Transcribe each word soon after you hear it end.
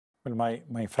Well,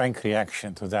 my frank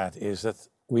reaction to that is that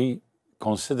we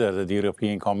consider that the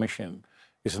European Commission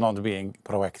is not being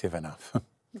proactive enough.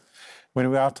 When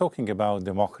we are talking about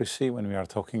democracy, when we are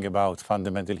talking about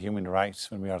fundamental human rights,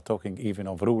 when we are talking even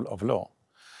of rule of law,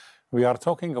 we are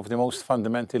talking of the most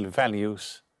fundamental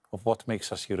values of what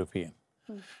makes us European.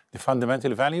 The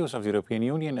fundamental values of the European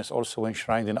Union is also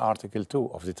enshrined in Article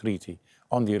 2 of the Treaty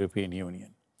on the European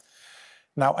Union.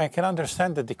 Now, I can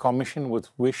understand that the Commission would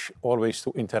wish always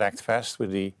to interact fast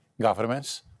with the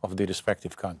governments of the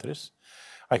respective countries.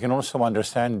 I can also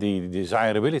understand the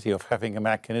desirability of having a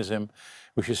mechanism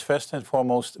which is first and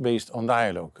foremost based on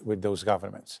dialogue with those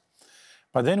governments.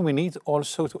 But then we need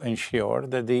also to ensure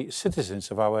that the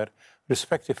citizens of our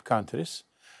respective countries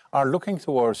are looking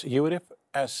towards Europe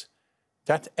as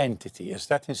that entity, as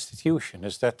that institution,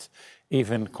 as that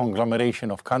even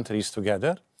conglomeration of countries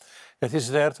together that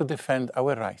is there to defend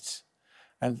our rights.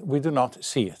 And we do not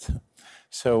see it.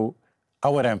 So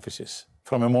our emphasis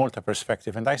from a Malta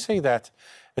perspective, and I say that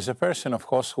as a person, of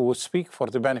course, who would speak for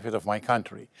the benefit of my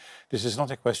country. This is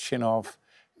not a question of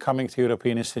coming to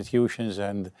European institutions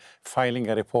and filing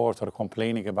a report or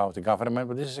complaining about the government,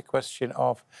 but this is a question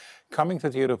of coming to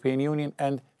the European Union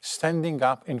and standing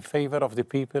up in favor of the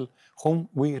people whom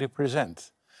we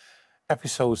represent.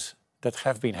 Episodes that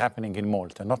have been happening in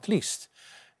Malta, not least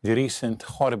the recent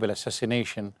horrible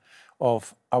assassination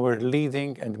of our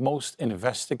leading and most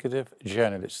investigative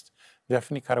journalist,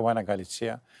 Daphne Caruana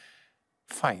Galizia.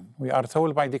 Fine, we are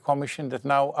told by the Commission that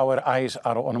now our eyes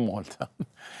are on Malta.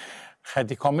 Had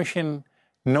the Commission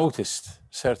noticed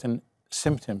certain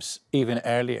symptoms even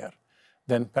earlier,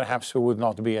 then perhaps we would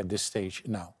not be at this stage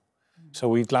now. So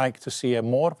we'd like to see a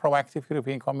more proactive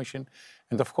European Commission.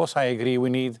 And of course, I agree, we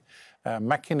need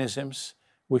mechanisms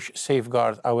which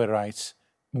safeguard our rights,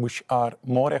 which are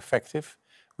more effective,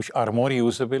 which are more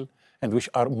usable, and which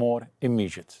are more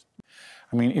immediate.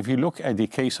 I mean, if you look at the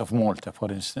case of Malta, for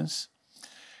instance,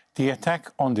 the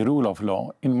attack on the rule of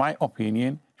law, in my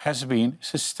opinion, has been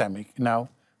systemic now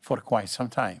for quite some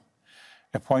time.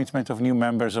 Appointment of new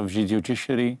members of the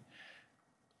judiciary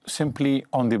simply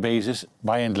on the basis,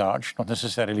 by and large, not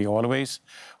necessarily always,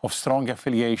 of strong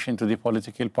affiliation to the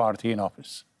political party in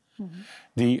office.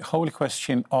 The whole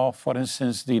question of, for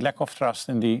instance, the lack of trust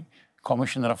in the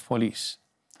Commissioner of Police.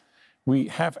 We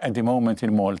have at the moment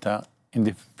in Malta, in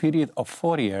the period of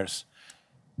 4 years,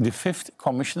 the 5th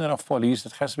Commissioner of Police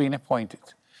that has been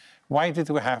appointed. Why did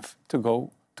we have to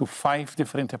go to 5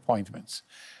 different appointments?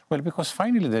 Well, because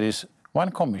finally there is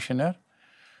one commissioner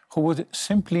who would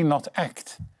simply not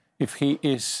act if he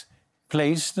is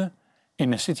placed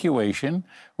in a situation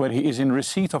where he is in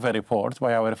receipt of a report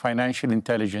by our Financial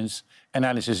Intelligence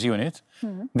Analysis Unit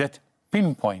that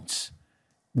pinpoints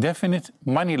definite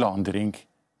money laundering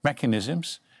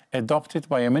mechanisms adopted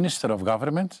by a Minister of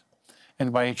Government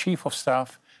and by a Chief of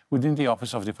Staff within the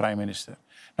Office of the Prime Minister.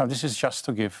 Now, this is just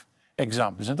to give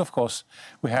examples. And of course,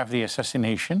 we have the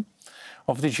assassination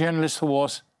of the journalist who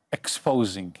was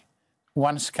exposing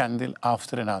one scandal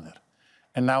after another.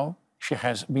 And now she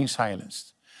has been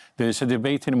silenced. There is a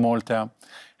debate in Malta,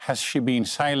 has she been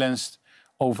silenced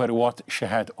over what she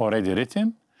had already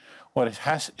written, or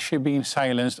has she been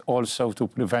silenced also to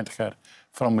prevent her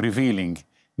from revealing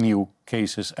new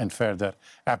cases and further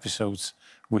episodes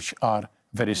which are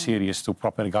very serious to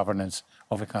proper governance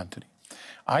of a country?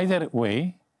 Either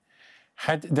way,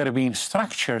 had there been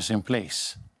structures in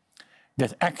place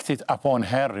that acted upon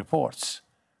her reports,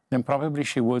 then probably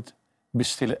she would be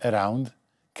still around,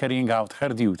 carrying out her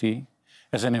duty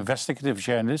as an investigative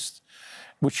journalist,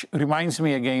 which reminds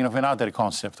me again of another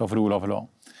concept of rule of law.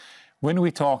 When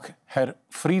we talk, her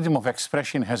freedom of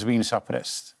expression has been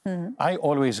suppressed. I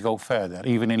always go further,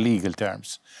 even in legal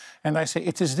terms. And I say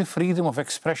it is the freedom of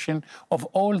expression of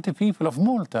all the people of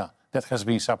Malta that has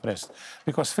been suppressed.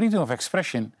 Because freedom of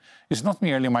expression is not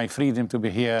merely my freedom to be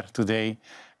here today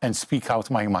and speak out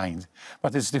my mind,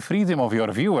 but it's the freedom of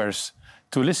your viewers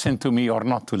to listen to me or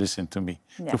not to listen to me,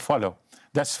 to follow.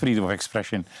 That's freedom of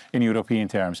expression in European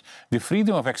terms. The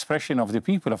freedom of expression of the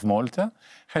people of Malta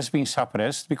has been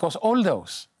suppressed because all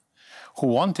those who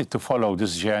wanted to follow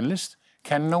this journalist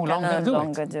can no longer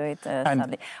do it.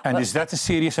 And is that a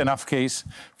serious enough case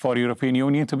for European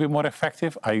Union to be more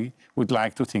effective? I would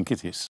like to think it is.